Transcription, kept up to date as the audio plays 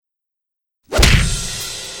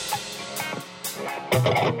Nerd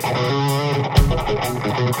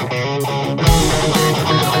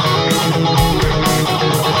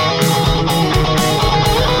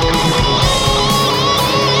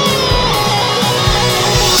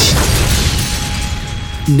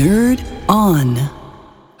On.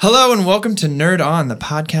 Hello and welcome to Nerd On, the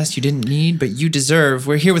podcast you didn't need but you deserve.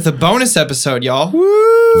 We're here with a bonus episode, y'all.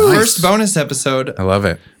 Woo! Nice. First bonus episode. I love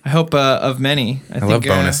it. I hope of many. I love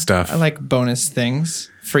bonus stuff. I like bonus things.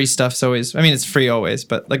 Free stuff's always, I mean, it's free always,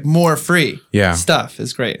 but like more free stuff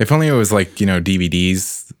is great. If only it was like,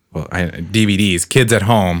 DVDs. Well, DVDs, kids at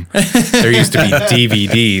home. There used to be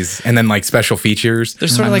DVDs and then like special features. They're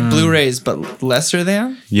sort of like Blu-rays, but lesser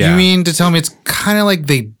than? Yeah. You mean to tell me it's kind of like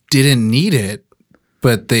they didn't need it,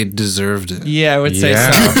 but they deserved it? Yeah, I would say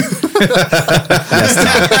so.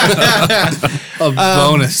 A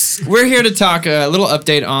bonus. We're here to talk a little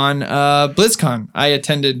update on BlizzCon. I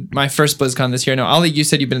attended my first BlizzCon this year. No, Ollie, you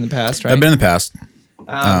said you've been in the past, right? I've been in the past.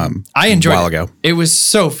 I enjoyed a while it. ago. It was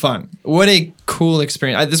so fun. What a cool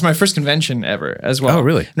experience. This is my first convention ever as well. Oh,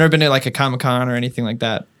 really? I've never been to like a Comic-Con or anything like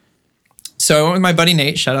that. So I went with my buddy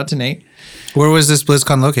Nate. Shout out to Nate. Where was this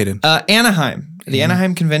BlizzCon located? Anaheim, the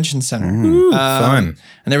Anaheim Convention Center. Fun.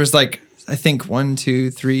 And there was like, I think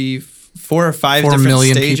 4 or 5 4 different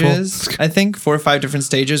million stages. I think 4 or 5 different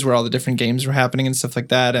stages where all the different games were happening and stuff like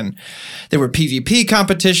that. And there were PvP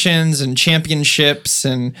competitions and championships,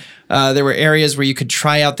 and there were areas where you could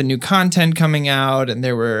try out the new content coming out, and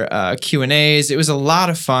there were Q&As. It was a lot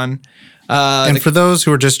of fun. And for those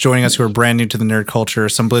who are just joining us who are brand new to the nerd culture,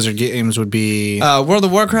 some Blizzard games would be... World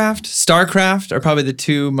of Warcraft, StarCraft are probably the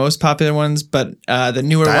 2 most popular ones, but the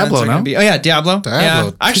newer Diablo, ones are going to be... Oh yeah, Diablo.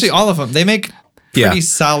 Diablo. Yeah. Actually, all of them. They make pretty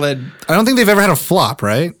solid... I don't think they've ever had a flop,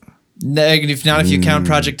 right? If you count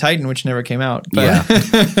Project Titan, which never came out. But Yeah.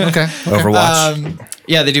 Okay. Overwatch.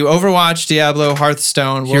 yeah, they do Overwatch, Diablo,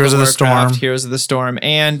 Hearthstone, World Heroes of of the Warcraft, Storm. Heroes of the Storm,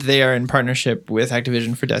 and they are in partnership with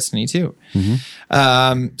Activision for Destiny 2.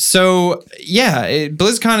 BlizzCon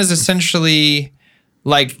is essentially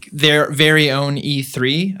like their very own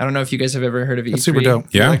E3. I don't know if you guys have ever heard of E3. That's super dope.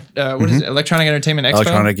 Yeah. What is it? Electronic Entertainment Expo?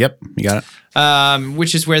 Electronic, yep, you got it.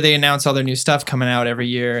 Which is where they announce all their new stuff coming out every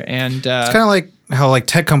year. And It's kind of like how like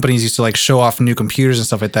tech companies used to like show off new computers and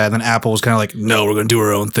stuff like that. And then Apple was kind of like, no, we're going to do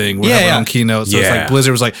our own thing. We're going to have our own keynote. So it's like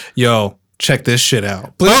Blizzard was like, yo, check this shit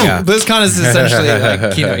out. BlizzCon is essentially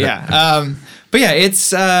like keynote, but yeah, it's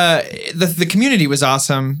the community was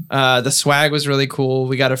awesome. The swag was really cool.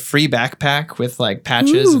 We got a free backpack with like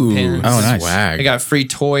patches and pins. Oh, nice. Swag. I got free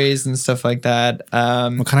toys and stuff like that.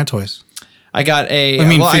 What kind of toys? I got a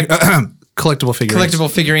Collectible figurines. collectible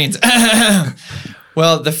figurines.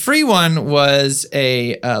 Well, the free one was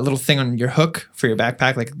a little thing on your hook for your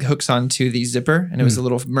backpack, like hooks onto the zipper, and it was a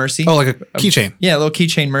little Mercy. Oh, like a keychain. Yeah, a little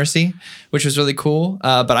keychain Mercy, which was really cool.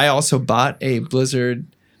 But I also bought a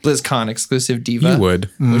BlizzCon exclusive Diva. You would.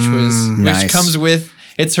 Which Nice. comes with,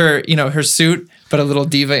 it's her, her suit, but a little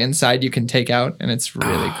Diva inside you can take out, and it's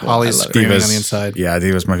really cool. Ollie's I love it. screaming on Divas. the inside. Yeah,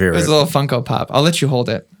 Diva's my favorite. It's a little Funko Pop. I'll let you hold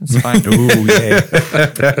it. It's fine. Ooh, yay.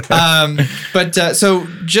 But so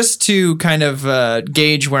just to kind of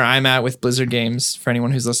gauge where I'm at with Blizzard games, for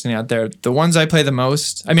anyone who's listening out there, the ones I play the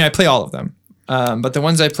most, I mean, I play all of them, but the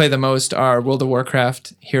ones I play the most are World of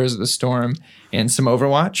Warcraft, Heroes of the Storm, and some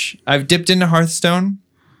Overwatch. I've dipped into Hearthstone,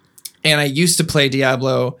 and I used to play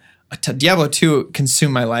Diablo. Diablo 2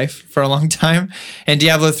 consumed my life for a long time, and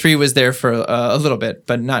Diablo 3 was there for a little bit,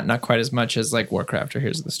 but not quite as much as like Warcraft or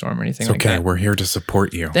Heroes of the Storm or anything It's like okay. that. We're here to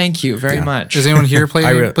support you. Thank you very much. Does anyone here play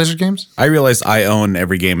re- Blizzard games? I realized I own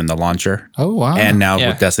every game in the launcher. Oh, wow. And now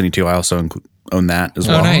Yeah. with Destiny 2, I also own that as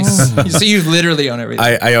Oh, well. nice. So you literally own everything.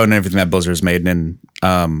 I own everything that Blizzard's made, and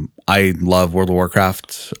I love World of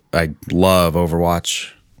Warcraft. I love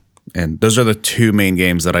Overwatch, and those are the 2 main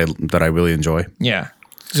games that I really enjoy. Yeah.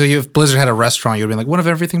 So if Blizzard had a restaurant, you would be like, one of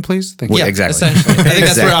everything, please? Thank you. Yeah, exactly. Essentially. I think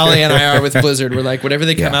that's where Exactly. Ollie and I are with Blizzard. We're like, whatever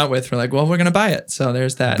they come Yeah. out with, we're like, well, we're going to buy it. So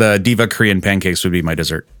there's that. The Diva Korean pancakes would be my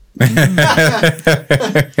dessert.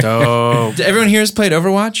 Oh. Everyone here has played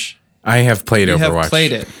Overwatch? I have played You Overwatch. have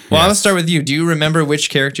played it. Well, I'm going to start with you. Do you remember which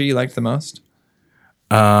character you liked the most?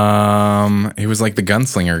 It was like the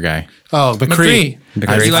gunslinger guy. Oh, McCree.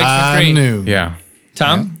 McCree. You like I McCree? knew. Yeah.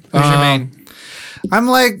 Tom? Who's your main? I'm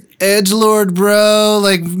like edgelord, bro,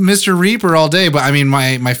 like Mr. Reaper all day. But I mean,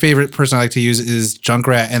 my favorite person I like to use is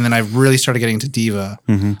Junkrat, and then I really started getting into Diva.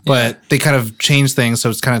 But they kind of changed things,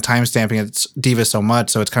 so it's kind of time stamping it's Diva so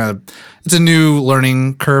much. So it's a new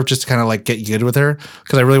learning curve just to kind of like get good with her,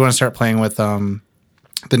 because I really want to start playing with the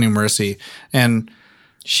new Mercy. And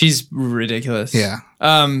She's ridiculous. yeah,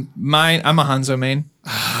 I'm a Hanzo main.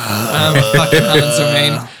 I'm a fucking Hanzo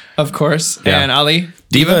main. of course. Yeah. And Ali?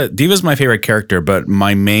 Diva's my favorite character, but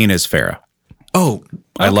my main is Pharah. Oh,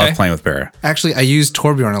 I Okay. love playing with Pharah. actually, I use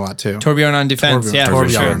Torbjorn a lot too. Torbjorn on defense. Yeah, for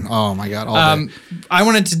sure. Torbjorn. Oh my god. All day. I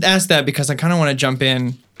wanted to ask that because I kind of want to jump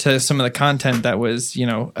in to some of the content that was,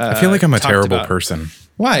 I feel like I'm a talked terrible about. person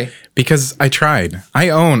Why? because I tried. I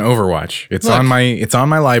own Overwatch. It's Look. on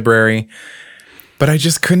my library, but I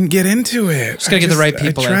just couldn't get into it. Just gotta get the right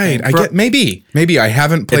people, I I think. tried. Maybe I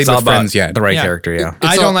haven't played It's all with about friends yet. the right Yeah. character, yeah.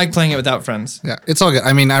 I all- don't like playing it without friends. Yeah, it's all good.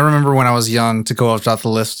 I mean, I remember when I was young to go off the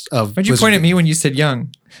list of. Why'd you point at me when you said young?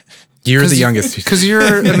 You're the youngest. Because you're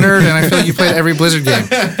a nerd, and I feel like you played every Blizzard game.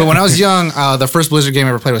 But when I was young, the first Blizzard game I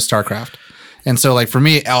ever played was StarCraft. And so, like for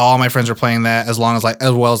me, all my friends were playing that as well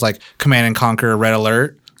as like Command and Conquer, Red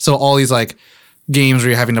Alert. So all these like games where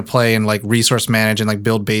you're having to play and like resource manage and like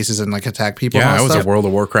build bases and like attack people. and Yeah, all I that was stuff. a World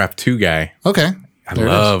of Warcraft 2 guy. Okay. I There it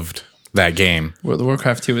is. loved that game. World of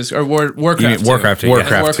Warcraft 2 is, or Warcraft You mean 2. Warcraft 2, yeah.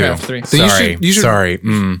 Warcraft 2. Warcraft 3. Then Sorry. you should- Sorry.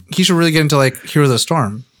 He should really get into like Heroes of the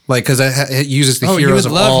Storm, like because it uses the Oh, you heroes would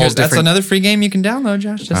of love all Heroes. That's different. another free game you can download,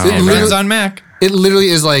 Josh. Just Oh, it man. runs on Mac. It literally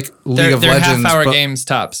is like League of They're Legends, half-hour but, games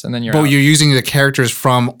tops, and then you're but out. you're using the characters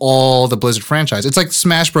from all the Blizzard franchise. It's like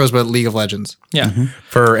Smash Bros, but League of Legends. Yeah.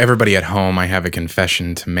 For everybody at home, I have a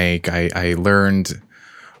confession to make. I learned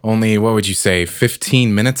only, what would you say,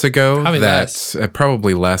 15 minutes ago Probably that less.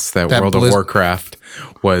 Probably less that That World of Blizz- Warcraft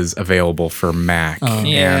was available for Mac.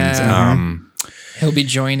 Yeah. And He'll be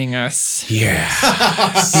joining us. yeah.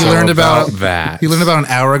 He learned about that. He learned about an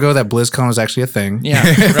hour ago that BlizzCon was actually a thing.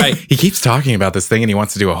 Yeah, right. He keeps talking about this thing and he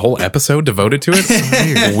wants to do a whole episode devoted to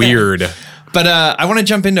it. Weird. But I want to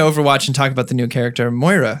jump into Overwatch and talk about the new character,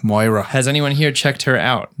 Moira. Moira. Has anyone here checked her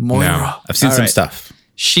out? Moira. No. I've seen All some right. stuff.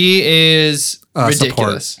 She is Support.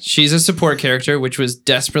 ridiculous. She's a support character, which was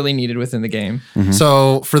desperately needed within the game.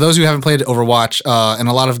 So for those who haven't played Overwatch, in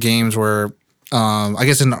a lot of games where I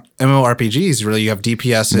guess in MMORPGs, really, you have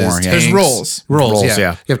DPSs, More, yeah. tanks, There's roles. roles, Roles,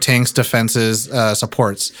 yeah. You have tanks, defenses,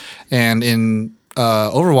 supports, and in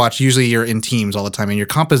Overwatch, usually you're in teams all the time, and your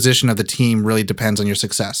composition of the team really depends on your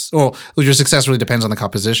success. Well, your success really depends on the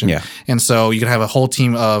composition. Yeah. And so you can have a whole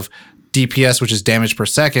team of DPS, which is damage per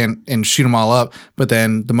second, and shoot them all up. But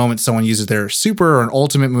then the moment someone uses their super or an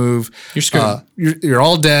ultimate move, You're screwed. You're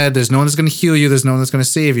all dead. There's no one that's going to heal you. There's no one that's going to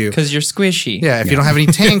save you. Because you're squishy. Yeah, if you don't have any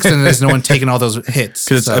tanks, then there's no one taking all those hits.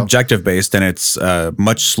 Because it's So- objective based and it's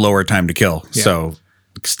much slower time to kill. So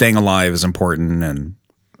staying alive is important and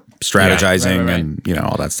strategizing right. and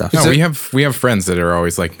all that stuff. No, we have friends that are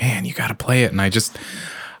always like, man, you got to play it. And I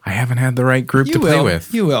haven't had the right group You to will. play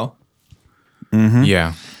with. You will.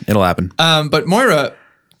 Yeah. It'll happen. But Moira,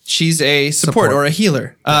 she's a support or a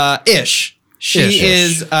healer. Ish. She Ish.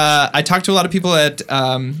 is. I talked to a lot of people at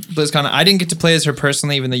BlizzCon. I didn't get to play as her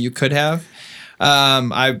personally, even though you could have.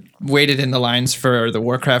 I waited in the lines for the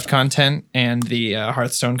Warcraft content and the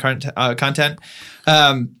Hearthstone content.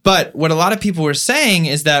 But what a lot of people were saying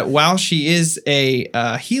is that while she is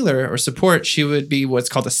a healer or support, she would be what's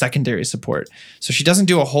called a secondary support. So she doesn't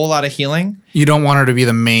do a whole lot of healing. You don't want her to be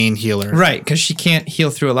the main healer. Right, because she can't heal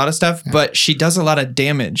through a lot of stuff, but she does a lot of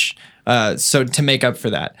damage. So to make up for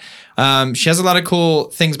that, she has a lot of cool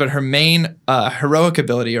things, but her main heroic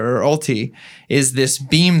ability or her ulti is this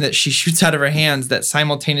beam that she shoots out of her hands that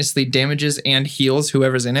simultaneously damages and heals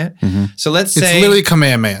whoever's in it. So let's It's say literally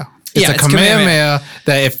Kamehameha. It's Yeah, a it's Kamehameha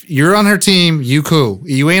that if you're on her team, you cool.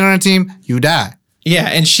 You ain't on her team, you die. yeah,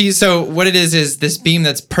 and so what it is this beam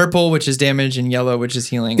that's purple, which is damage, and yellow, which is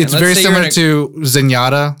healing. It's And let's very say you're similar in a- to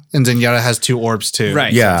Zenyatta, and Zenyatta has 2 orbs too.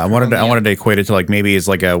 right. Yeah, I wanted to equate it to like maybe it's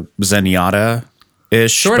like a Zenyatta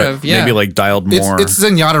ish, Sort of, yeah. Maybe like dialed more. It's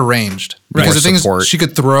Zenyatta ranged. Right. Because the thing Support. is, she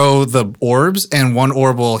could throw the orbs, and one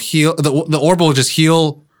orb will heal. The orb will just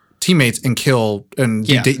heal teammates and kill and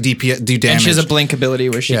Yeah. do damage. And she has a blink ability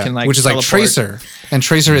where she can like which is like teleport. Tracer, and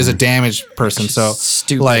Tracer is a damaged person. So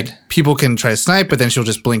stupid. like people can try to snipe, but then she'll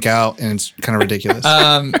just blink out, and it's kind of ridiculous.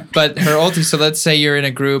 But her ulti, so let's say you're in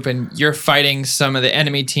a group and you're fighting some of the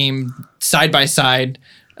enemy team side by side,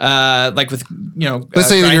 like with, let's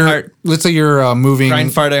say Reinhardt. you're moving.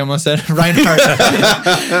 Reinhardt, I almost said. Reinhardt.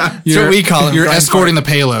 That's what we call him. You're Reinhardt. escorting the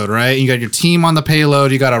payload, right? You got your team on the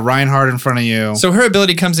payload. You got a Reinhardt in front of you. So her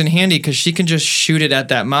ability comes in handy because she can just shoot it at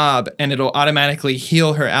that mob and it'll automatically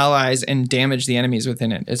heal her allies and damage the enemies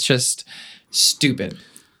within it. It's just stupid.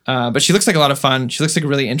 But she looks like a lot of fun. She looks like a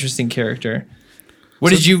really interesting character. What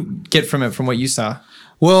did you get from it, from what you saw?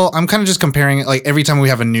 Well, I'm kind of just comparing it. Like every time we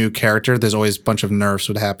have a new character, there's always a bunch of nerfs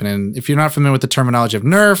would happen. And if you're not familiar with the terminology of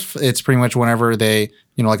nerf, it's pretty much whenever they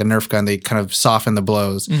like a Nerf gun, they kind of soften the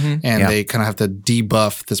blows and they kind of have to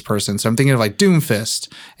debuff this person. So I'm thinking of like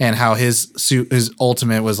Doomfist and how his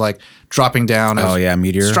ultimate was like dropping down.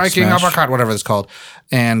 Meteor striking smash. uppercut, whatever it's called.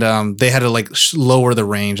 And they had to like lower the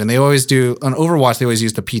range. And they always do on Overwatch. They always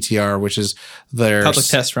use the PTR, which is their Public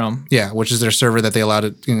test realm. Yeah, which is their server that they allow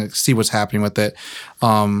to see what's happening with it.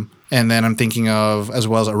 And then I'm thinking of as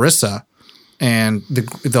well as Orisa. And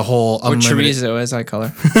the whole Or unlimited, chorizo, as I call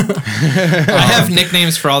her. I have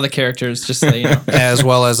nicknames for all the characters, just so you know. as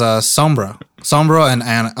well as Sombra and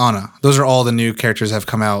Ana. Those are all the new characters that have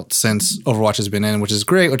come out since Overwatch has been in, which is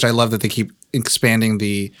great. Which I love that they keep expanding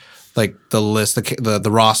the list, the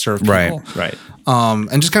roster of people. Right.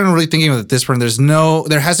 And just kind of really thinking of this one,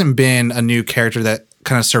 there hasn't been a new character that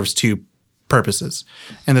kind of serves two purposes.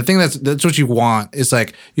 And the thing that's what you want is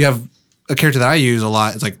like you have a character that I use a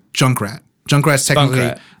lot. It's like Junkrat. Junkrat's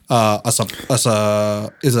technically is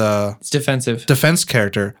a It's defensive. defense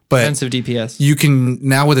character, but Defensive DPS. you can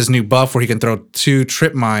now with his new buff where he can throw 2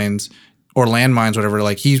 trip mines or land mines, whatever.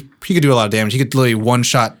 Like he could do a lot of damage. He could literally one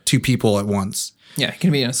shot 2 people at once, Yeah, it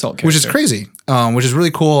can be an assault character. which is crazy. Which is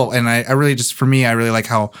really cool. And I really just for me, I really like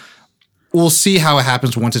how we'll see how it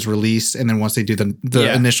happens once it's released and then once they do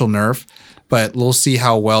the initial nerf. But we'll see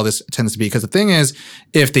how well this tends to be. Because the thing is,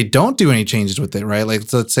 if they don't do any changes with it, right?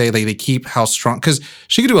 Like let's say they keep how strong, because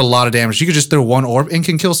she could do a lot of damage. She could just throw 1 orb and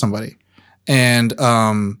can kill somebody. And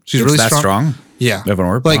she's It's really that strong. Yeah. Of an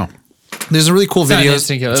orb? Like Wow. there's a really cool It's not an videos.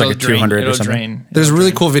 instant kill. It's like It'll a 200 or it'll something. drain. There's It'll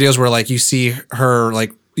really drain. cool videos where like you see her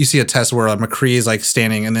like you see a test where McCree is like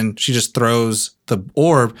standing and then she just throws the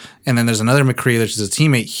orb and then there's another McCree that's a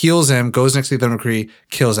teammate, heals him, goes next to the other McCree,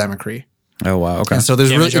 kills that McCree. Oh wow. Okay. And so there's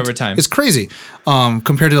Damage really over time. It's crazy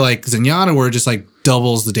compared to like Zenyatta where it just like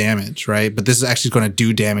doubles the damage, right? But this is actually going to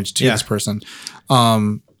do damage to Yeah. this person.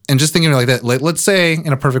 And just thinking like that, like, let's say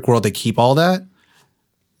in a perfect world they keep all that.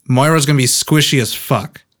 Moira's going to be squishy as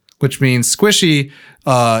fuck, which means squishy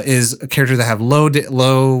is a character that have low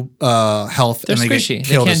health They're and they squishy. get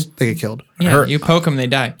They killed. can't- They get killed. Yeah, you poke them, they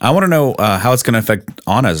die. I want to know how it's going to affect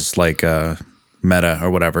Anna's like meta or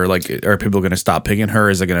whatever. Like, are people going to stop picking her?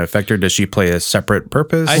 Is it going to affect her? Does she play a separate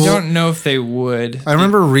purpose? I don't know if they would. I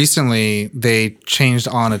remember recently they changed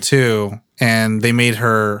Ana too, and they made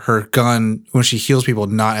her gun when she heals people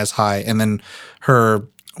not as high, and then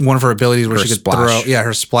one of her abilities where Her she could splash. throw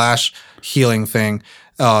her splash healing thing.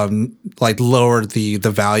 Like lowered the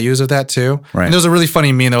values of that too. Right. And there was a really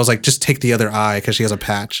funny meme that was like, just take the other eye because she has a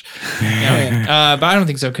patch. But I don't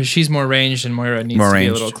think so because she's more ranged and Moira needs More to be a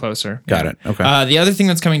ranged. little closer. Got it. Okay. The other thing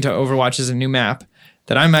that's coming to Overwatch is a new map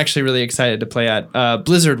that I'm actually really excited to play at.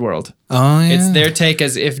 Blizzard World. Oh yeah. It's their take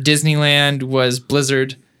as if Disneyland was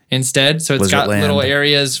Blizzard instead. So it's got Blizzardland. little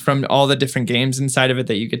areas from all the different games inside of it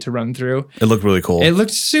that you get to run through. It looked really cool. It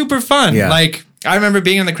looked super fun. Yeah. Like I remember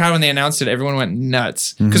being in the crowd when they announced it. Everyone went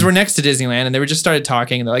nuts because we're next to Disneyland, and they were just started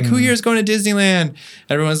talking. And they're like, "Who here is going to Disneyland?"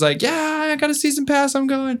 Everyone's like, "Yeah, I got a season pass. I'm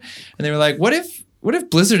going." And they were like, "What if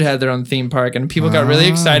Blizzard had their own theme park?" And people got really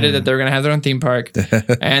excited that they were going to have their own theme park,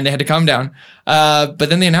 and they had to calm down. But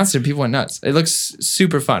then they announced it, and people went nuts. It looks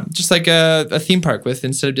super fun, just like a theme park with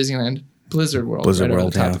instead of Disneyland, Blizzard World, Blizzard right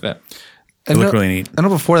World, over the top yeah. of it. it looked really neat. I know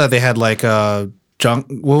before that they had like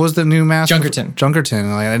what was the new mask? Junkerton.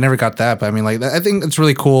 Junkerton. Like, I never got that, but I mean, like, I think it's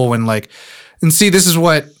really cool when like, and see, this is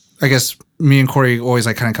what I guess me and Corey always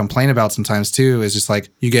like kind of complain about sometimes too. Is just like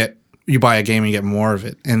you buy a game and you get more of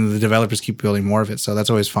it, and the developers keep building more of it. So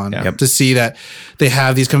that's always fun to see that they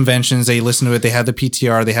have these conventions, they listen to it, they have the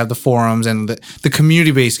PTR, they have the forums, and the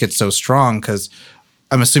community base gets so strong because.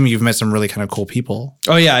 I'm assuming you've met some really kind of cool people.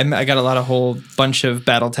 Oh yeah, I got a whole bunch of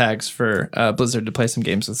battle tags for Blizzard to play some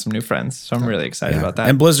games with some new friends. So I'm really excited about that.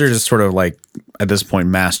 And Blizzard is sort of like at this point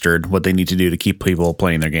mastered what they need to do to keep people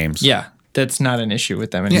playing their games. Yeah, that's not an issue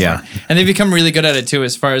with them anymore. Yeah. And they've become really good at it too,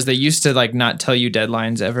 as far as they used to like not tell you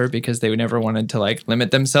deadlines ever because they never wanted to like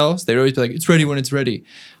limit themselves. They'd always be like, it's ready when it's ready.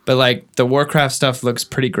 But like the Warcraft stuff looks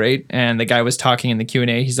pretty great. And the guy was talking in the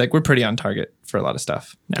Q&A. He's like, we're pretty on target for a lot of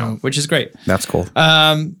stuff now, which is great. That's cool.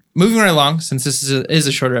 Moving right along, since this is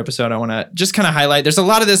a shorter episode, I want to just kind of highlight. There's a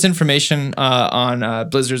lot of this information on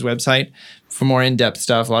Blizzard's website for more in-depth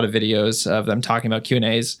stuff. A lot of videos of them talking about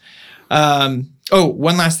Q&As.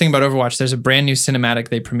 One last thing about Overwatch. There's a brand new cinematic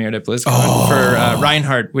they premiered at BlizzCon for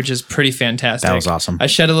Reinhardt, which is pretty fantastic. That was awesome. I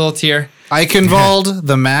shed a little tear. Eichenwald,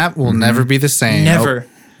 the map will never be the same. Never.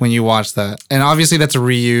 When you watch that. And obviously that's a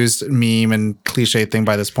reused meme and cliche thing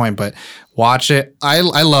by this point, but watch it. I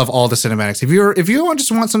love all the cinematics. If you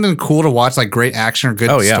just want something cool to watch, like great action or good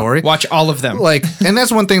story, Watch all of them. like, and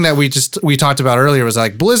that's one thing that we talked about earlier was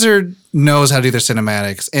like Blizzard knows how to do their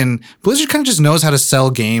cinematics, and Blizzard kind of just knows how to sell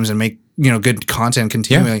games and make good content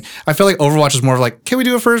continually. I feel like Overwatch is more of like, can we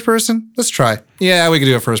do a first person? Let's try. Yeah, we could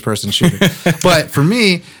do a first person shooter. But for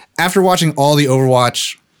me, after watching all the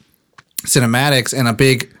Overwatch cinematics and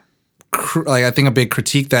I think a big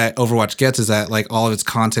critique that Overwatch gets is that like all of its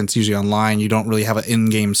content's usually online. You don't really have an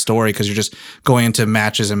in-game story because you're just going into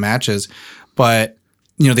matches and matches. But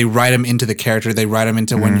they write them into the character. They write them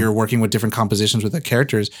into when you're working with different compositions with the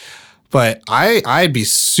characters. But I'd be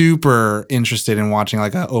super interested in watching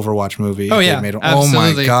like an Overwatch movie. Oh, if they yeah, made it. Oh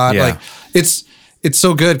absolutely. my god! Yeah. Like it's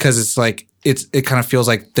so good because it's like it kind of feels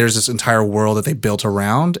like there's this entire world that they built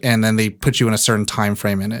around, and then they put you in a certain time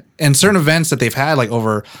frame in it. And certain events that they've had, like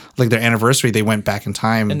over like their anniversary, they went back in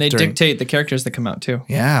time And they dictate the characters that come out too.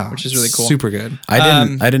 Yeah, which is really cool. Super good.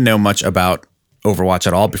 I didn't know much about Overwatch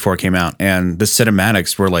at all before it came out, and the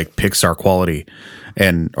cinematics were like Pixar quality,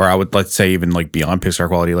 or I would let's say even like beyond Pixar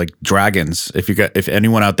quality, like dragons. If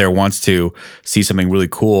anyone out there wants to see something really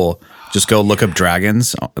cool, just go look up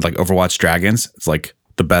dragons, like Overwatch dragons. It's like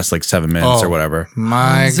the best like 7 minutes or whatever.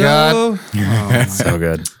 My god. So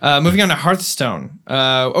good. Moving on to Hearthstone.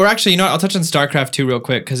 Or actually, I'll touch on StarCraft 2 real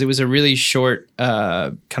quick because it was a really short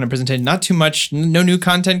kind of presentation. Not too much, no new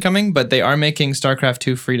content coming, but they are making StarCraft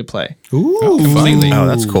 2 free to play. Ooh. Completely. Oh,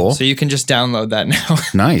 that's cool. So you can just download that now.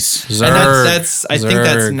 Nice. And that's I think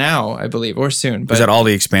that's now, I believe, or soon. But Is that all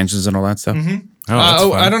the expansions and all that stuff?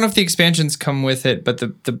 I don't know if the expansions come with it, but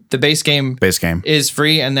the base game is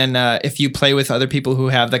free, and then if you play with other people who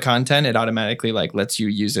have the content, it automatically like lets you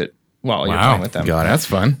use it while you're playing with them. Got it. That's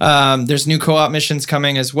fun. There's new co-op missions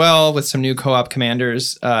coming as well with some new co-op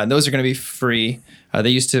commanders. Those are going to be free. They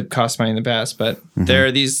used to cost money in the past, but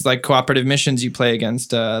they're these like cooperative missions you play against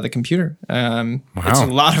the computer. It's a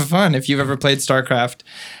lot of fun. If you've ever played StarCraft,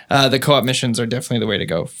 the co-op missions are definitely the way to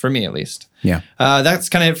go, for me at least. Yeah. That's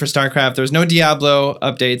kind of it for StarCraft. There was no Diablo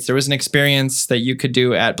updates. There was an experience that you could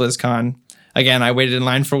do at BlizzCon. Again, I waited in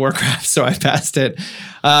line for Warcraft, so I passed it.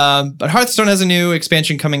 But Hearthstone has a new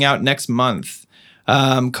expansion coming out next month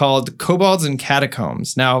called Kobolds and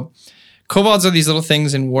Catacombs. Now, kobolds are these little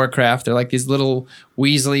things in Warcraft. They're like these little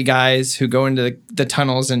Weasley guys who go into the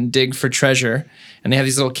tunnels and dig for treasure. And they have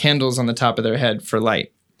these little candles on the top of their head for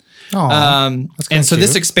light. And so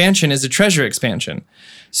this expansion is a treasure expansion.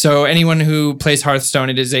 So anyone who plays Hearthstone,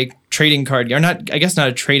 it is a trading card game. Not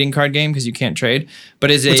a trading card game because you can't trade, but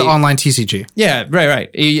it's an online TCG. Yeah, right.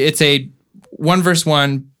 It's a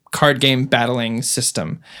 1v1 card game battling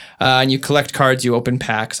system. And you collect cards, you open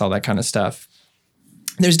packs, all that kind of stuff.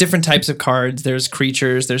 There's different types of cards. There's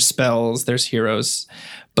creatures, there's spells, there's heroes.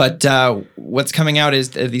 But what's coming out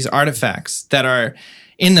is these artifacts that are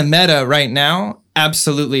in the meta right now,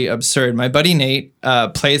 absolutely absurd. My buddy Nate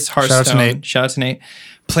plays Hearthstone. Shout out to Nate.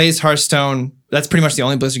 Plays Hearthstone. That's pretty much the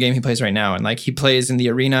only Blizzard game he plays right now. And like he plays in the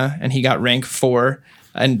arena and he got rank 4.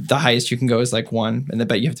 And the highest you can go is like 1. And I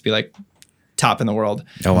bet you have to be like top in the world.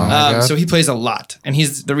 Oh, wow. So he plays a lot. And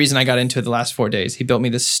he's the reason I got into it the last 4 days. He built me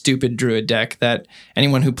this stupid druid deck that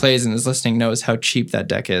anyone who plays and is listening knows how cheap that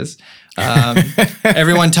deck is.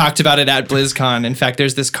 Everyone talked about it at BlizzCon. In fact,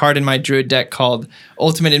 there's this card in my druid deck called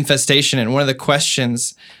Ultimate Infestation. And one of the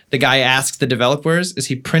questions the guy asked the developers is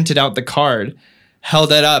he printed out the card,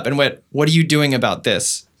 held it up and went, "What are you doing about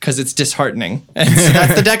this? Because it's disheartening." And so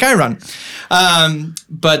that's the deck I run.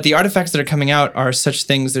 But the artifacts that are coming out are such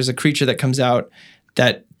things. There's a creature that comes out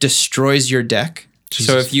that destroys your deck.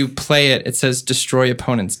 Jesus. So if you play it, it says destroy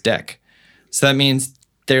opponent's deck. So that means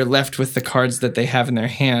they're left with the cards that they have in their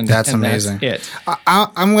hand. That's amazing. That's it.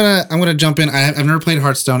 I'm gonna jump in. I've never played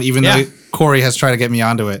Hearthstone, even though Corey has tried to get me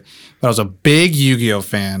onto it. But I was a big Yu-Gi-Oh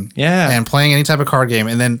fan. Yeah. And playing any type of card game.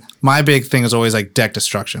 And then my big thing is always like deck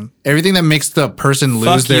destruction. Everything that makes the person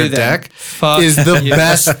lose their deck is the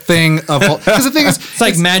best thing of all. Because the thing is, it's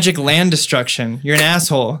like magic land destruction. You're an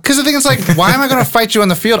asshole. Because the thing is like, why am I going to fight you on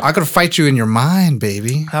the field? I'm going to fight you in your mind,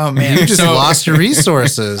 baby. Oh man, you just lost your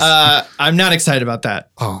resources. I'm not excited about that.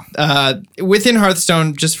 Oh. Within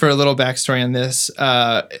Hearthstone, just for a little backstory on this,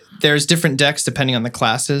 there's different decks depending on the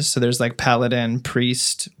classes. So there's like Paladin,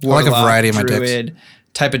 Priest, Warlock, I like a variety of my Druid decks.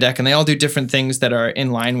 Type of deck, and they all do different things that are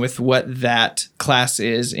in line with what that class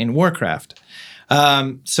is in Warcraft.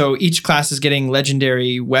 So each class is getting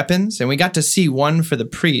legendary weapons, and we got to see one for the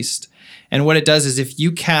Priest. And what it does is if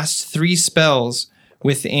you cast 3 spells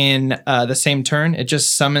within the same turn, it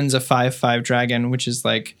just summons a 5/5 dragon, which is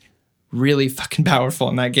like really fucking powerful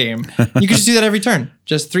in that game. You can just do that every turn.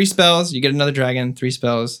 Just 3 spells, you get another dragon, 3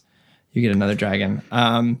 spells, you get another dragon.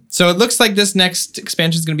 So it looks like this next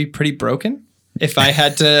expansion is going to be pretty broken, if I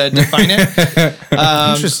had to define it.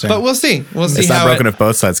 Interesting. But we'll see. We'll see It's how not broken if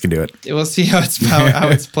both sides can do it. We'll see how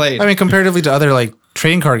it's played. I mean, comparatively to other like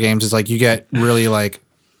trading card games, is like you get really like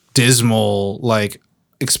dismal like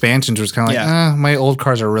expansions where it's kind of like, Yeah. my old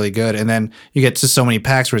cards are really good. And then you get to so many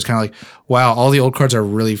packs where it's kind of like, wow, all the old cards are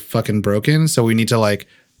really fucking broken. So we need to like,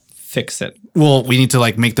 Fix it. we need to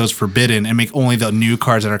like make those forbidden and make only the new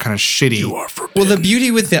cards that are kind of shitty. Well, the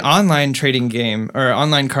beauty with the online trading game or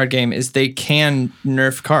online card game is they can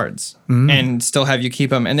nerf cards and still have you keep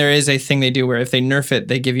them. And there is a thing they do where if they nerf it,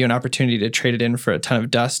 they give you an opportunity to trade it in for a ton of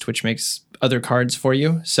dust, which makes other cards for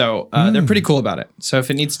you. So they're pretty cool about it. So if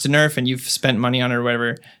it needs to nerf and you've spent money on it or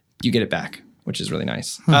whatever, you get it back, which is really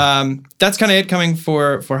nice. That's kind of it coming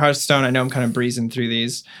for Hearthstone. I know I'm kind of breezing through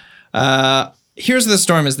these. Here's the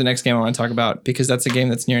Storm is the next game I want to talk about because that's a game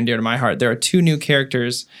that's near and dear to my heart. There are 2 new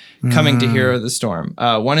characters coming to Hero of the Storm.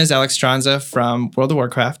 One is Alexstrasza from World of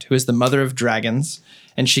Warcraft, who is the mother of dragons,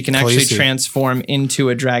 and she can actually Khaleesi. transform into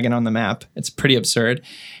a dragon on the map. It's pretty absurd.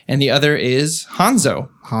 And the other is Hanzo.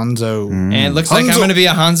 And it looks like I'm Hanzo. going to be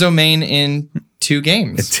a Hanzo main in 2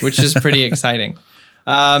 games, which is pretty exciting.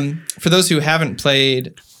 For those who haven't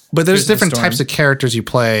played... But there's Heroes of the different Storm. types of characters you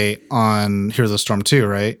play on Heroes of the Storm too,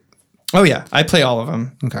 right? Oh yeah, I play all of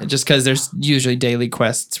them. Okay. Just because there's usually daily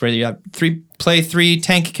quests where you have play 3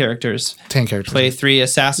 tank characters, 10 characters. play 3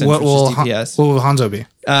 assassins, what which will is DPS, what will Hanzo be?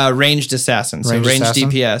 ranged assassin, so Ranged ranged assassin?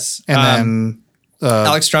 DPS, And then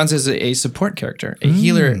Alexstrasza is a support character, a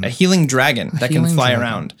healer, a healing dragon that can healing fly dragon.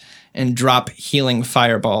 around and drop healing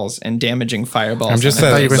fireballs and damaging fireballs. I'm just on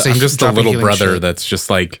thought you a, were gonna say I'm just a dropping little healing brother shit. that's just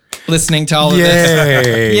like, listening to all of this.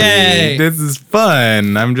 yay, Yay. this is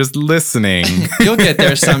fun. I'm just listening. You'll get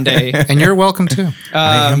there someday. and you're welcome too.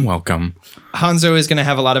 I am welcome. Hanzo is going to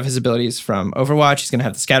have a lot of his abilities from Overwatch. He's going to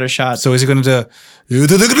have the scatter shot. So is he going to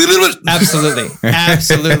Absolutely.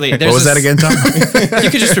 Absolutely. What was that again, Tom? You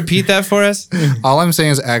could just repeat that for us. All I'm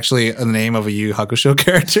saying is actually a name of a Yu Yu Hakusho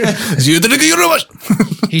character. Hiten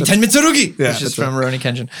Mitsurugi, Yeah, which is that's from Rurouni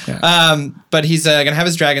Kenshin. But he's going to have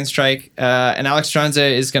his Dragon Strike, and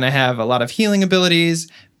Alexstrasza is going to have a lot of healing abilities.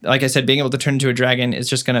 Like I said, being able to turn into a dragon is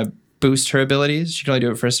just going to boost her abilities. She can only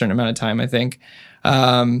do it for a certain amount of time, I think.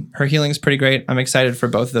 Her healing is pretty great. I'm excited for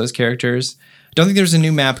both of those characters. Don't think there's a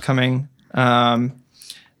new map coming.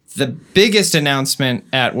 The biggest announcement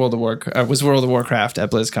at was World of Warcraft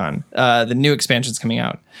at BlizzCon. The new expansion's coming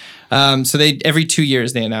out. So every 2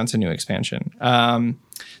 years they announce a new expansion.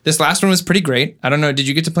 This last one was pretty great. I don't know. Did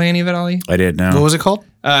you get to play any of it, Ollie? I did now. What was it called?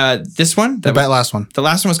 This one? The last one. The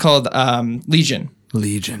last one was called Legion.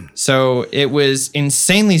 Legion. So it was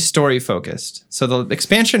insanely story focused. So the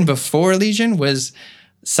expansion before Legion was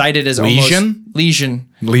cited as Legion? Legion.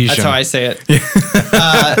 Legion. That's how I say it.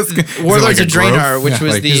 Warlords like a of Draenor, growth? which Yeah,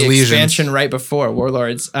 was like the these legions. expansion right before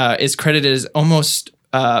Warlords, is credited as almost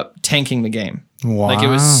tanking the game. Wow. Like it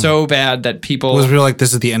was so bad that people It was real like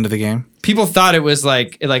this is the end of the game. people thought it was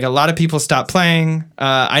like a lot of people stopped playing.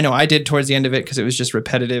 I know I did towards the end of it because it was just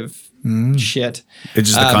repetitive shit. It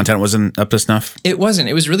just the content wasn't up to snuff. It wasn't.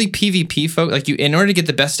 It was really PvP folk. Like in order to get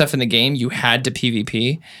the best stuff in the game, you had to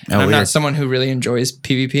PvP. And I'm not weird. someone who really enjoys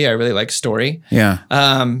PvP. I really like story. Yeah.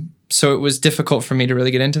 So it was difficult for me to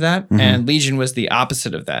really get into that. And Legion was the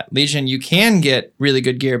opposite of that. Legion, you can get really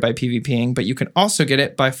good gear by PvPing, but you can also get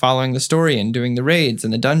it by following the story and doing the raids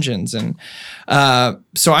and the dungeons. And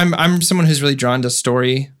so I'm someone who's really drawn to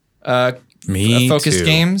story Me focused too.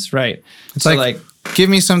 games. Right. It's So like, give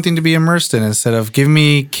me something to be immersed in instead of give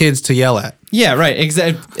me kids to yell at. yeah, right.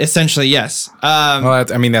 Essentially, yes. Well,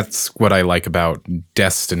 that's what I like about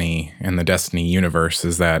Destiny and the Destiny universe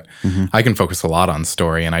is that I can focus a lot on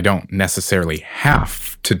story, and I don't necessarily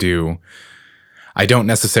have to do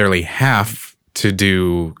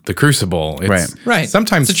the Crucible. It's, Right.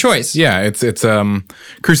 Sometimes It's a choice. Yeah, it's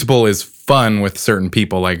Crucible is fun with certain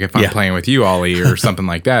people. Like if I'm playing with you, Ollie, or something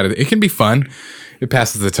like that, it can be fun. It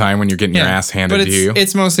passes the time when you're getting your ass handed but to you.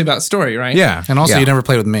 it's mostly about story, right? Yeah, And also, yeah. you never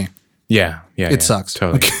played with me. Yeah. It sucks.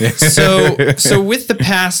 Totally. So with the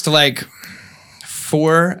past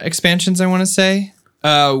 4 expansions, I want to say,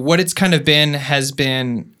 what it's kind of been has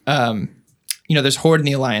been, there's Horde and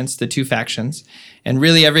the Alliance, the 2 factions, and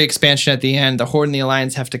really every expansion at the end, the Horde and the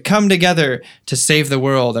Alliance have to come together to save the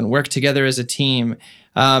world and work together as a team,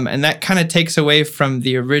 and that kind of takes away from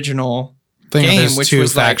the original Think of game, there's which 2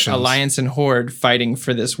 was factions. like Alliance and Horde fighting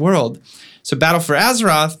for this world. So Battle for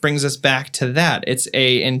Azeroth brings us back to that. It's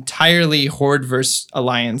a entirely Horde versus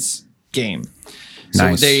Alliance game. So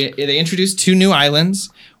Nice. they introduced 2 new islands.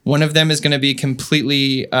 One of them is going to be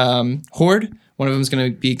completely Horde. One of them is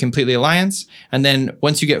going to be completely Alliance. And then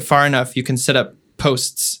once you get far enough, you can set up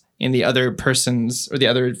posts in the other person's or the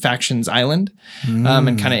other faction's island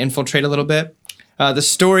and kind of infiltrate a little bit. The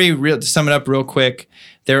story, to sum it up real quick,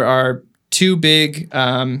 there are 2 big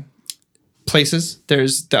places.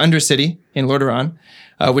 There's the Undercity in Lordaeron,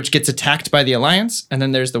 which gets attacked by the Alliance, and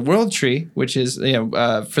then there's the World Tree, which is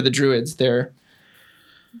for the Druids, they're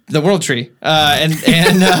the World Tree, and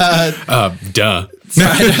Duh.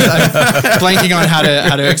 I'm blanking on how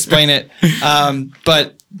to explain it,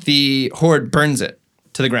 but the Horde burns it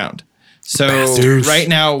to the ground. So Bastards. right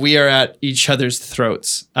now we are at each other's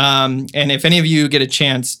throats. And if any of you get a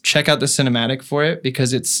chance, check out the cinematic for it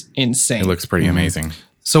because it's insane. It looks pretty amazing.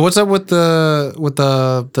 So what's up with the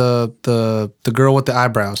girl with the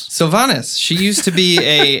eyebrows? Sylvanas, she used to be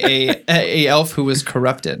a elf who was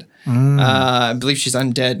corrupted. I believe she's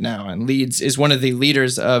undead now and is one of the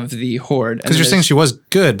leaders of the Horde. Because you're saying she was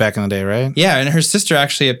good back in the day, right? Yeah, and her sister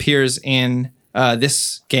actually appears in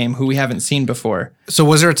this game, who we haven't seen before. So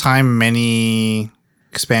was there a time many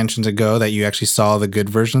expansions ago that you actually saw the good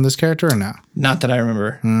version of this character or no? Not that I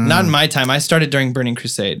remember. Not in my time. I started during Burning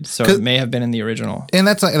Crusade, so it may have been in the original. And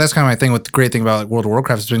that's kind of my thing with the great thing about World of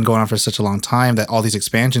Warcraft. It's been going on for such a long time that all these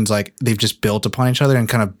expansions, like they've just built upon each other and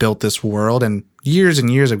kind of built this world, and years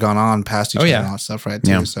have gone on past each other and all that stuff, right?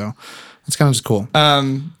 Too. Yeah. So it's kind of just cool.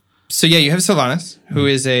 So yeah, you have Sylvanas, who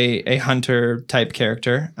is a hunter type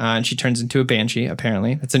character, and she turns into a banshee.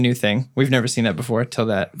 Apparently, that's a new thing. We've never seen that before till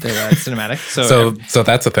that cinematic. So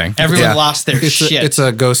that's a thing. Everyone lost their shit. It's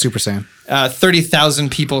a Go Super Saiyan.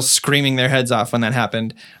 30,000 people screaming their heads off when that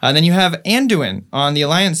happened. Then you have Anduin on the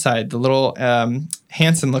Alliance side, the little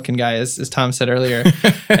Hanson-looking guy, as Tom said earlier,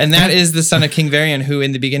 and that is the son of King Varian, who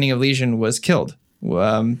in the beginning of Legion was killed.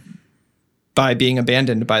 By being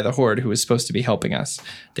abandoned by the Horde, who was supposed to be helping us.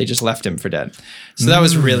 They just left him for dead. So that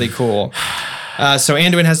was really cool. So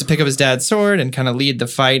Anduin has to pick up his dad's sword and kind of lead the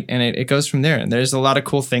fight, and it goes from there. And there's a lot of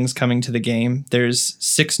cool things coming to the game. There's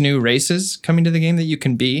 6 new races coming to the game that you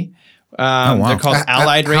can be. wow. They're called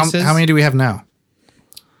allied races. How many do we have now?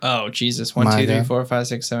 Oh, Jesus. 1, 2, 3, 4, 5,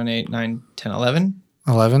 6, 7, 8, 9, 10, 11.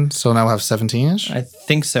 11. So now we'll have 17-ish. I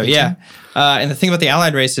think so, yeah. And the thing about the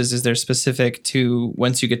allied races is they're specific to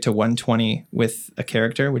once you get to 120 with a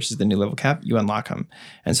character, which is the new level cap, you unlock them.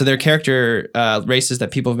 And so they're character races that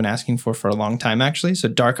people have been asking for a long time, actually. So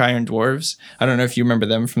Dark Iron Dwarves, I don't know if you remember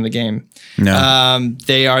them from the game. No.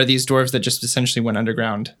 They are these dwarves that just essentially went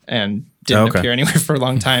underground and didn't appear anywhere for a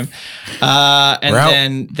long time. And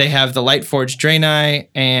then they have the Lightforged Draenei,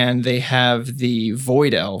 and they have the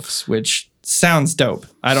Void Elves, which sounds dope.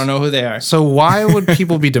 I don't know who they are. So why would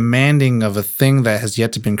people be demanding of a thing that has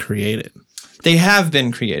yet to been created? They have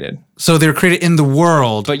been created. So they're created in the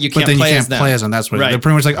world, but you can't play as them. That's what Right. they're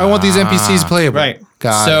pretty much like. I want these NPCs playable. Right.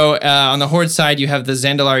 God. So on the Horde side, you have the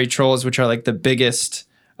Zandalari trolls, which are like the biggest.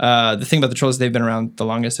 The thing about the trolls, they've been around the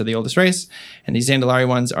longest, they're the oldest race, and these Zandalari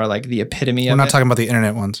ones are like the epitome of it. We're not talking about the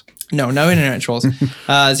internet ones. No internet trolls.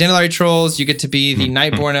 Zandalari trolls, you get to be the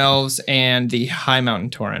Nightborn elves and the High Mountain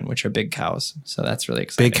Tauren, which are big cows. So that's really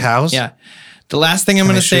exciting. Big cows? Yeah. The last thing I'm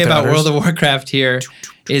going to say shoot about others? World of Warcraft here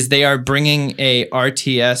is they are bringing a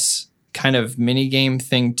RTS kind of mini game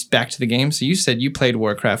thing back to the game. So you said you played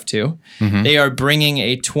Warcraft 2. They are bringing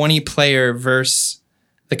a 20-player versus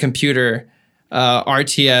the computer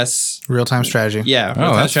RTS. Real-time strategy. Yeah, Oh,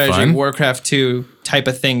 real-time that's strategy, fun. Warcraft 2 type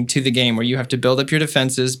of thing to the game where you have to build up your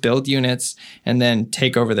defenses, build units, and then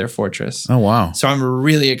take over their fortress. Oh, wow. So I'm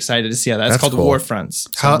really excited to see how that's called cool.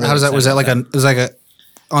 Warfronts. So How I'm really does that? Was that excited like about is like a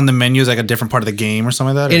on the menu is like a different part of the game or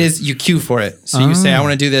something like that? It or- is, you queue for it. So you say, I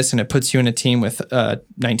want to do this, and it puts you in a team with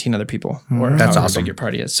 19 other people, or That's however awesome. big your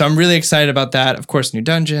party is. So I'm really excited about that. Of course, new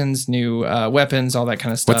dungeons, new weapons, all that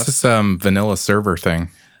kind of stuff. What's this vanilla server thing?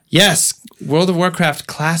 Yes, World of Warcraft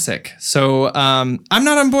Classic. So I'm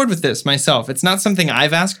not on board with this myself. It's not something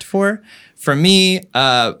I've asked for. For me,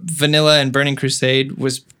 Vanilla and Burning Crusade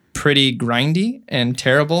was pretty grindy and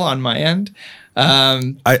terrible on my end.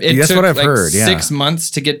 That's what I've heard, yeah. 6 months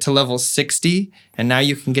to get to level 60, and now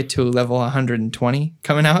you can get to level 120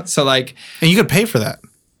 coming out. So like, and you could pay for that.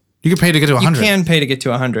 You could pay to get to 100. you can pay to get to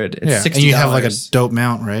 100. It's yeah, $60. and you have like a dope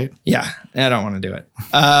mount, right? Yeah, I don't want to do it.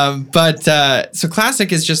 So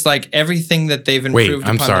Classic is just like everything that they've improved Wait,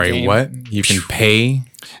 I'm upon the sorry. game. What? You can pay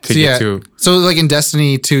to So, get to. so like in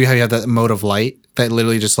Destiny 2, how you have that mode of light that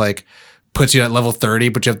literally just like puts you at level 30,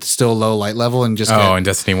 but you have to still low light level and just Oh, in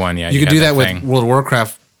Destiny 1, yeah. you could had do that with thing. World of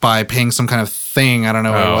Warcraft by paying some kind of thing. I don't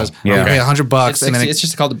know what Oh, it was. yeah. You pay Okay. $100 It's, and then it's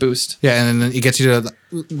just called a boost. yeah, and then it gets you to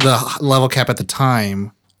the level cap at the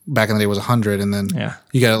time. Back in the day was 100, and then Yeah.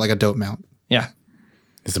 you get like a dope mount. Yeah.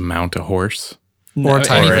 Is a mount a horse? Or a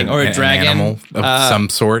tiger. anything, or a An dragon. animal of some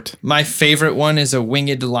sort? My favorite one is a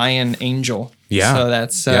winged lion angel. Yeah. So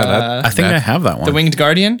that's Yeah, that- I think I have that one. the winged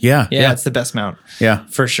guardian. Yeah. Yeah, Yeah. it's the best mount Yeah.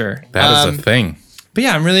 for sure. That is a thing. But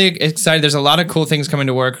yeah, I'm really excited. There's a lot of cool things coming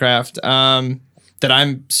to Warcraft. that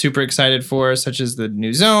I'm super excited for, such as the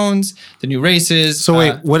new zones, the new races. So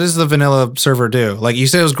wait, what does the vanilla server do? Like you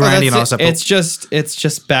said, it was grindy and all that stuff. It's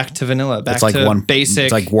just back to vanilla, back It's like to basic.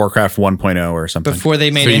 It's like Warcraft 1.0 or something. before they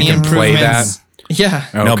made So you any can play improvements. that? Yeah.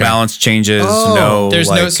 No Okay. balance changes. Oh. No. There's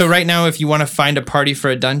like, no, so right now, if you want to find a party for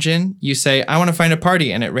a dungeon, you say, I want to find a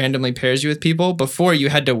party, and it randomly pairs you with people. Before, you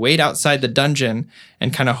had to wait outside the dungeon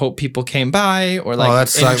and kind of hope people came by, or like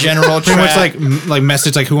that's in like, general pretty much track, like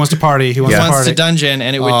message like who wants to party, who wants to wants party. to dungeon,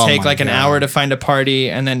 and it would Oh take my like an God. hour to find a party,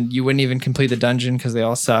 and then you wouldn't even complete the dungeon because they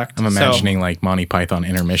all sucked. I'm imagining like Monty Python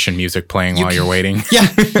intermission music playing while you're waiting. Yeah.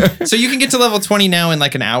 So you can get to level 20 now in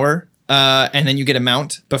like an hour. And then you get a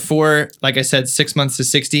mount. Before, like I said, 6 months to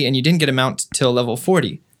 60, and you didn't get a mount till level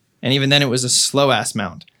 40. And even then it was a slow ass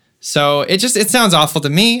mount. So it sounds awful to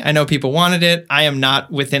me. I know people wanted it. I am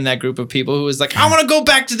not within that group of people who was like, I want to go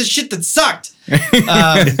back to the shit that sucked.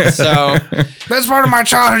 So That's part of my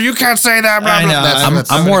childhood. You can't say that. Blah, I blah. know.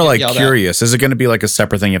 That's- I'm I'm more gonna like get yelled at. curious. Is it going to be like a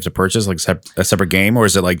separate thing you have to purchase, like a separate game, or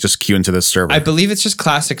is it like just queue into this server? I believe it's just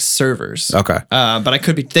classic servers. Okay. But I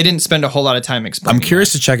could be, they didn't spend a whole lot of time explaining. I'm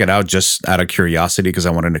curious to check it out just out of curiosity because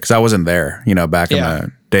I wanted to, because I wasn't there, back Yeah. in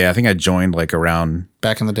the day. I think I joined like around,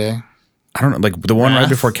 back in the day. I don't know, like the one right Wrath?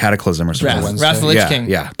 before Cataclysm or something. Wrath of the Lich yeah, King.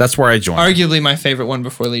 yeah, that's where I joined. Arguably my favorite one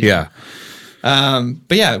before Legion. yeah.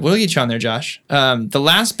 But yeah, we'll get you on there, Josh. The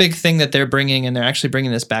last big thing that they're bringing, and they're actually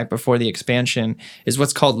bringing this back before the expansion, is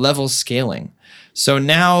what's called level scaling. So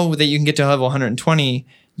now that you can get to level 120,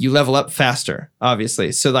 you level up faster,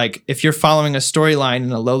 obviously. So like if you're following a storyline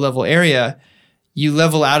in a low level area, you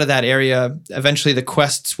level out of that area. Eventually the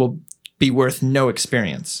quests will be worth no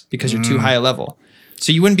experience because you're too high a level.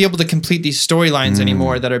 So you wouldn't be able to complete these storylines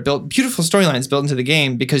anymore that are built, beautiful storylines built into the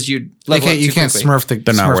game because you level up You too can't quickly. smurf the.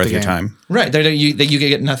 They're not smurf worth the your game. time. Right. You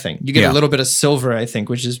get nothing. You get Yeah. a little bit of silver, I think,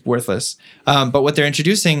 which is worthless. But what they're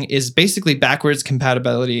introducing is basically backwards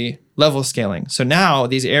compatibility level scaling. So now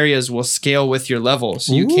these areas will scale with your level.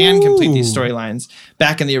 So you can complete these storylines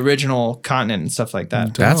back in the original continent and stuff like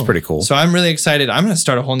that. That's pretty cool. So I'm really excited. I'm going to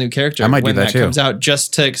start a whole new character I might do when that that too. comes out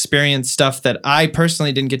just to experience stuff that I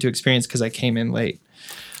personally didn't get to experience because I came in late.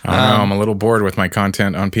 I don't know. I'm a little bored with my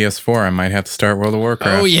content on PS4. I might have to start World of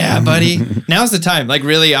Warcraft. Oh yeah, buddy. Now's the time. Like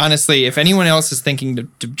really, honestly, if anyone else is thinking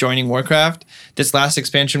to joining Warcraft, this last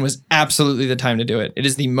expansion was absolutely the time to do it. It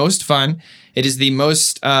is the most fun. It is the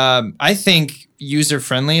most, I think,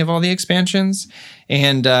 user-friendly of all the expansions.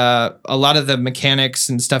 And a lot of the mechanics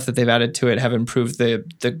and stuff that they've added to it have improved the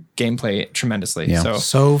gameplay tremendously. Yeah.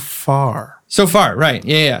 So far, right.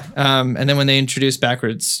 Yeah. And then when they introduce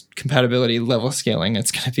backwards compatibility level scaling,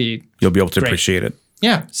 it's going to be You'll be able to Great. appreciate it.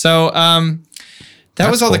 yeah. So that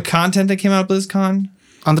was all cool. the content that came out of BlizzCon.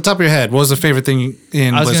 On the top of your head, what was the favorite thing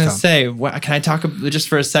in I was going to BlizzCon? say, can I talk just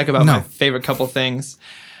for a sec about No. my favorite couple things?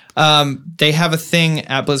 They have a thing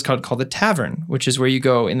at BlizzCon called the Tavern, which is where you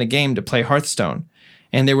go in the game to play Hearthstone.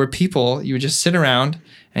 And there were people, you would just sit around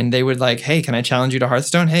and they would like, hey, can I challenge you to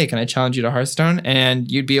Hearthstone? Hey, can I challenge you to Hearthstone? And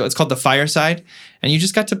it's called the Fireside. And you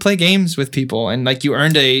just got to play games with people. And like you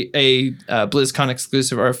earned a BlizzCon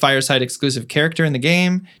exclusive or a Fireside exclusive character in the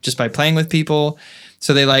game just by playing with people.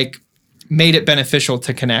 So they like made it beneficial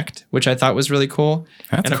to connect, which I thought was really cool.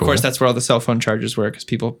 That's and of cool. course, that's where all the cell phone chargers were because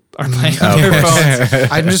people are playing on their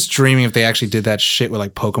phones. I'm just dreaming if they actually did that shit with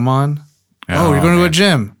like Pokemon. Oh, you're going to a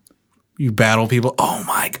gym. You battle people. Oh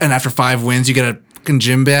my! And after 5 wins, you get a fucking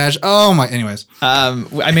gym badge. Oh my! Anyways,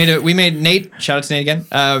 We made Nate. Shout out to Nate again.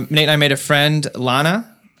 Nate and I made a friend,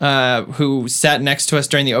 Lana, who sat next to us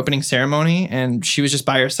during the opening ceremony, and she was just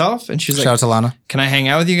by herself, and she was shout out like, to Lana. "Can I hang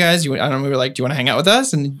out with you guys?" I don't know. We were like, "Do you want to hang out with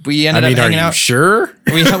us?" And we ended up are hanging you out. sure?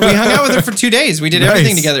 We hung out with her for 2 days. We did everything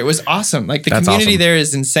Nice. together. It was awesome. Like the That's community awesome. there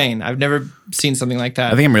is insane. I've never seen something like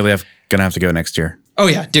that. I think I'm really gonna have to go next year. Oh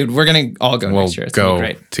yeah, dude, we're gonna all go We'll next year. It's gonna go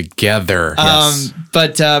be great. together.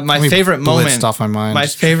 But my me favorite blitzed moment, off my mind. my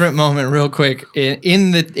favorite moment, real quick,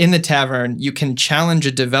 in the tavern, you can challenge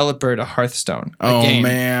a developer to Hearthstone. A Oh, game,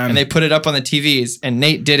 man. And they put it up on the TVs, and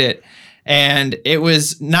Nate did it, and it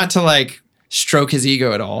was not to like stroke his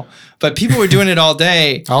ego at all, but people were doing it all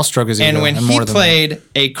day. I'll stroke his ego. And when and he more than played,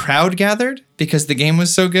 a crowd gathered because the game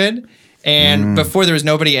was so good. And before there was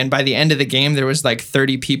nobody, and by the end of the game, there was like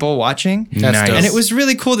 30 people watching. That's Nice. dope. And it was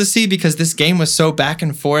really cool to see because this game was so back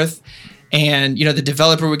and forth. And, you know, the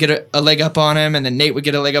developer would get a leg up on him, and then Nate would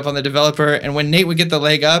get a leg up on the developer. And when Nate would get the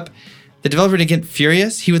leg up, the developer didn't get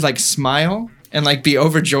furious. He would like smile and like be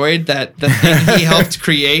overjoyed that the thing he helped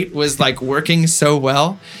create was like working so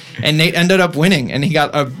well. And Nate ended up winning, and he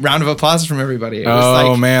got a round of applause from everybody. It was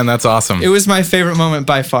Oh like, man, that's awesome. it was my favorite moment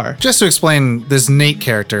by far. Just to explain this Nate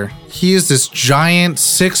character, he is this giant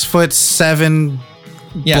 6'7"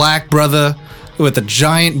 Yeah. black brother with a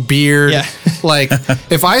giant beard. Yeah. Like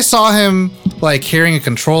if I saw him like carrying a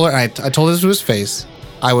controller, and I told this to his face,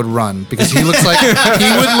 I would run because he looks like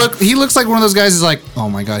he looks like one of those guys who's like, oh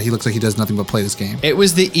my god, he looks like he does nothing but play this game. It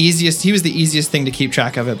was the easiest. He was the easiest thing to keep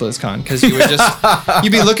track of at BlizzCon because you would just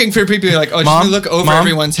you'd be looking for people. You're like, oh, just look over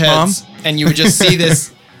everyone's heads, and you would just see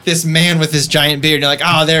this man with this giant beard. You're like,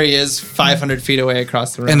 oh, there he is, 500 feet away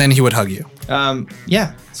across the room. And then he would hug you.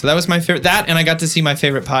 Yeah. So that was my favorite. That, and I got to see my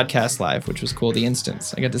favorite podcast live, which was cool. The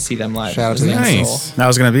Instance. I got to see them live. Shout out to It the was Nice. That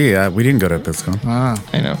was gonna be. We didn't go to BlizzCon.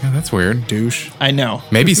 I know. Yeah, that's weird. Douche. I know.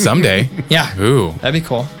 Maybe someday. Yeah. Ooh. That'd be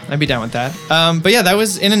cool. I'd be down with that. But yeah, that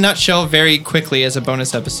was in a nutshell, very quickly as a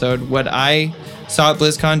bonus episode. What I saw at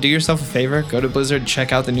BlizzCon, do yourself a favor, go to Blizzard,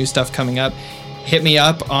 check out the new stuff coming up. Hit me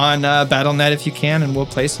up on Battle.net if you can, and we'll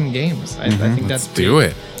play some games. I think that's Do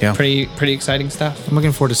it. Yeah. pretty exciting stuff. I'm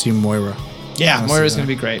looking forward to seeing Moira. Yeah, Moira's going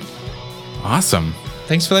to be great. Awesome.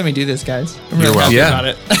 Thanks for letting me do this, guys. I'm You're really happy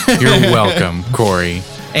welcome. about it. You're welcome, Corey.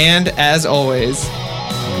 And as always,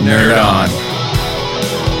 Nerd on.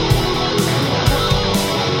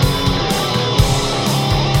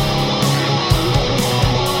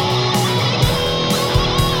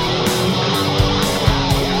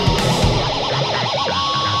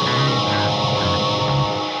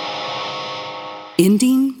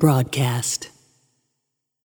 Ending broadcast.